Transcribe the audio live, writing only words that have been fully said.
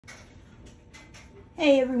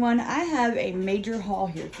Hey everyone, I have a major haul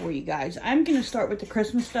here for you guys. I'm going to start with the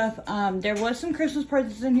Christmas stuff. There was some Christmas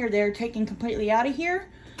presents in here. They're taken completely out of here.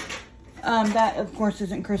 That of course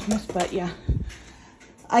isn't Christmas, but yeah.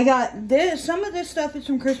 I got this. Some of this stuff is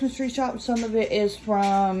from Christmas Tree Shop. Some of it is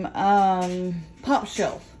from Pop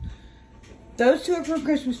Shelf. Those two are from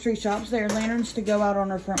Christmas Tree Shops. They are lanterns to go out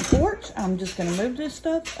on our front porch. I'm just going to move this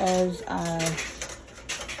stuff as I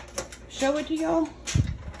show it to y'all.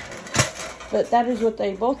 But that is what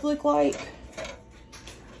they both look like.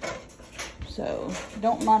 So,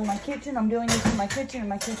 don't mind my kitchen. I'm doing this in my kitchen, and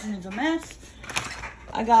my kitchen is a mess.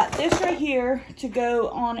 I got this right here to go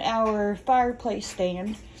on our fireplace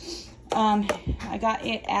stand. I got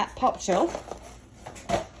it at Pop Shelf.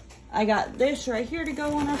 I got this right here to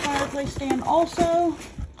go on our fireplace stand also.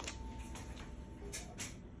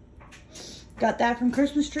 Got that from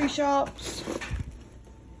Christmas Tree Shops.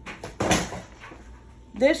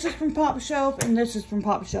 This is from Pop Shelf, and this is from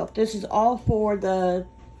Pop Shelf. This is all for the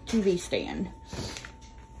TV stand.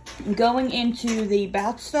 Going into the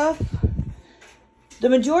bath stuff, the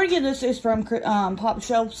majority of this is from Pop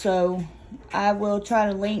Shelf, so I will try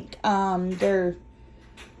to link their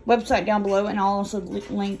website down below, and I'll also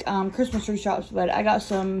link Christmas Tree Shops. But I got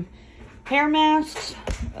some hair masks,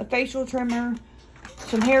 a facial trimmer,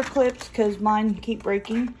 some hair clips, because mine keep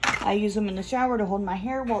breaking. I use them in the shower to hold my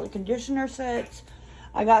hair while the conditioner sets.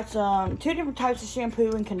 I got two different types of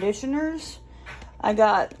shampoo and conditioners. I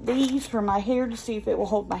got these for my hair to see if it will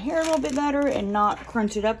hold my hair a little bit better and not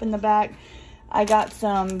crunch it up in the back. I got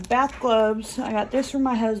some bath gloves. I got this for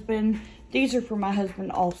my husband. These are for my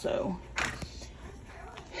husband also.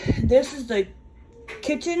 This is the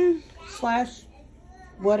kitchen slash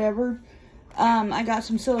whatever. I got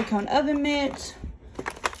some silicone oven mitts.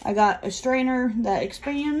 I got a strainer that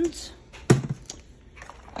expands.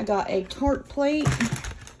 I got a tart plate,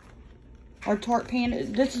 or tart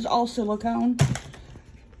pan. This is all silicone.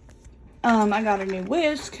 I got a new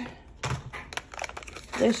whisk.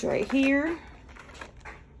 This right here.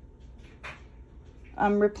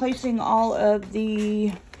 I'm replacing all of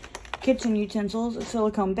the kitchen utensils. A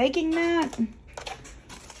silicone baking mat.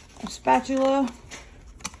 A spatula.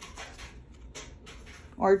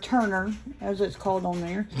 Or turner, as it's called on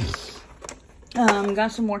there.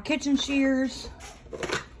 Got some more kitchen shears,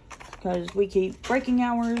 because we keep breaking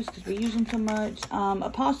ours because we use them so much. A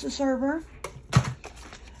pasta server,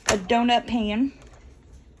 a donut pan,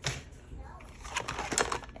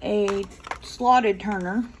 a slotted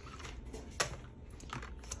turner,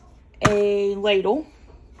 a ladle.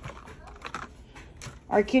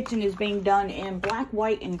 Our kitchen is being done in black,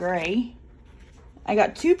 white, and gray. I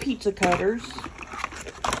got two pizza cutters.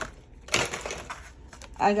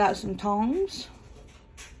 I got some tongs.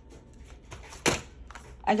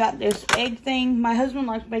 I got this egg thing. My husband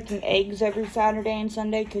likes making eggs every Saturday and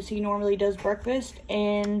Sunday because he normally does breakfast,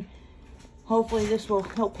 and hopefully this will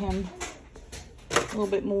help him a little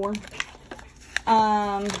bit more.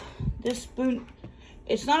 This spoon,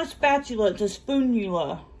 it's not a spatula, it's a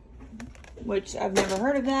spoonula, which I've never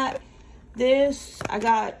heard of that. This, I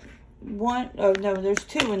got one, oh no, there's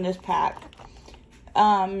two in this pack.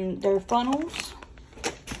 They're funnels,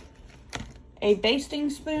 a basting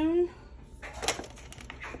spoon,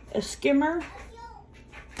 a skimmer,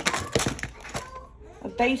 a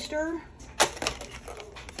baster,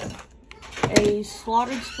 a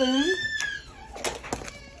slotted spoon,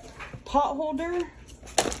 pot holder,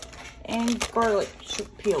 and garlic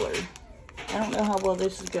peeler. I don't know how well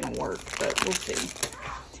this is going to work, but we'll see.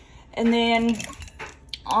 And then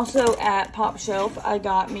also at Pop Shelf, I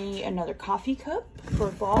got me another coffee cup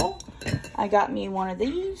for fall. I got me one of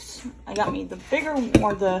these. I got me the bigger,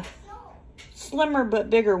 or the slimmer but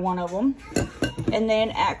bigger one of them. And then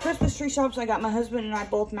at Christmas Tree Shops, I got my husband and I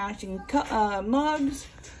both matching mugs.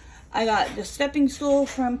 I got the stepping stool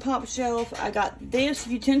from Pop Shelf. I got this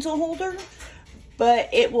utensil holder, but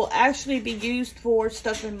it will actually be used for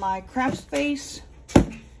stuff in my craft space.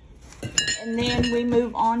 And then we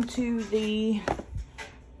move on to the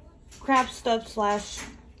craft stuff slash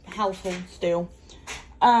household still.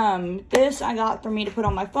 This I got for me to put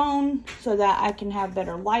on my phone so that I can have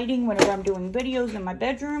better lighting whenever I'm doing videos in my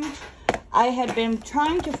bedroom. I had been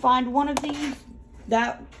trying to find one of these.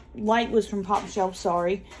 That light was from Pop Shelf,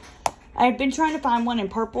 sorry. I had been trying to find one in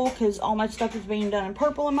purple because all my stuff is being done in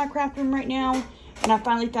purple in my craft room right now. And I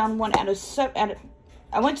finally found one I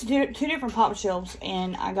went to two different Pop Shelves,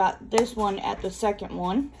 and I got this one at the second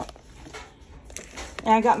one.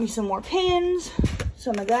 And I got me some more pens,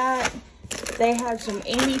 some of that. They have some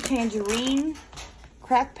Amy Tangerine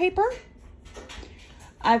craft paper.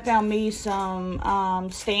 I found me some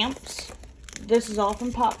stamps. This is all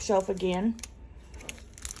from Pop Shelf again.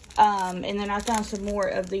 And then I found some more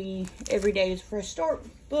of the Everyday's Fresh Start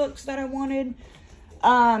books that I wanted.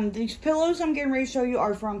 These pillows I'm getting ready to show you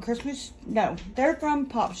are from they're from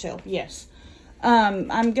Pop Shelf, yes.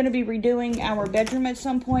 I'm going to be redoing our bedroom at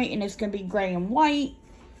some point, and it's going to be gray and white.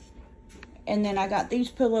 And then I got these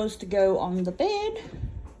pillows to go on the bed.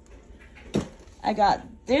 I got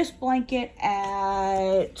this blanket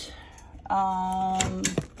at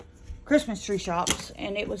Christmas tree shops,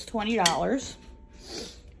 and it was $20,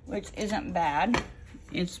 which isn't bad.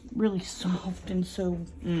 It's really soft and so...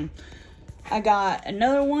 I got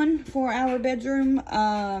another one for our bedroom.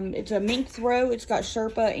 It's a mink throw. It's got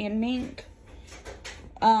Sherpa and mink.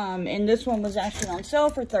 And this one was actually on sale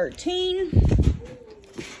for $13.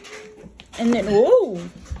 And then, whoa!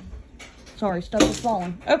 Sorry, stuff was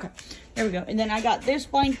falling. Okay, there we go. And then I got this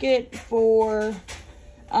blanket for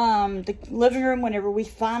the living room whenever we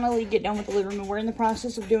finally get done with the living room. We're in the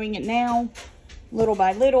process of doing it now, little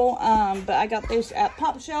by little. But I got this at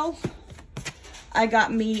Pop Shelf. I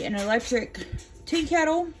got me an electric tea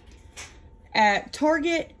kettle at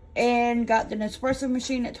Target, and got the Nespresso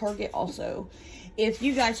machine at Target also. If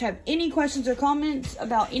you guys have any questions or comments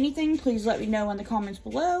about anything, please let me know in the comments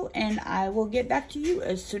below, and I will get back to you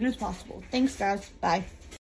as soon as possible. Thanks, guys. Bye.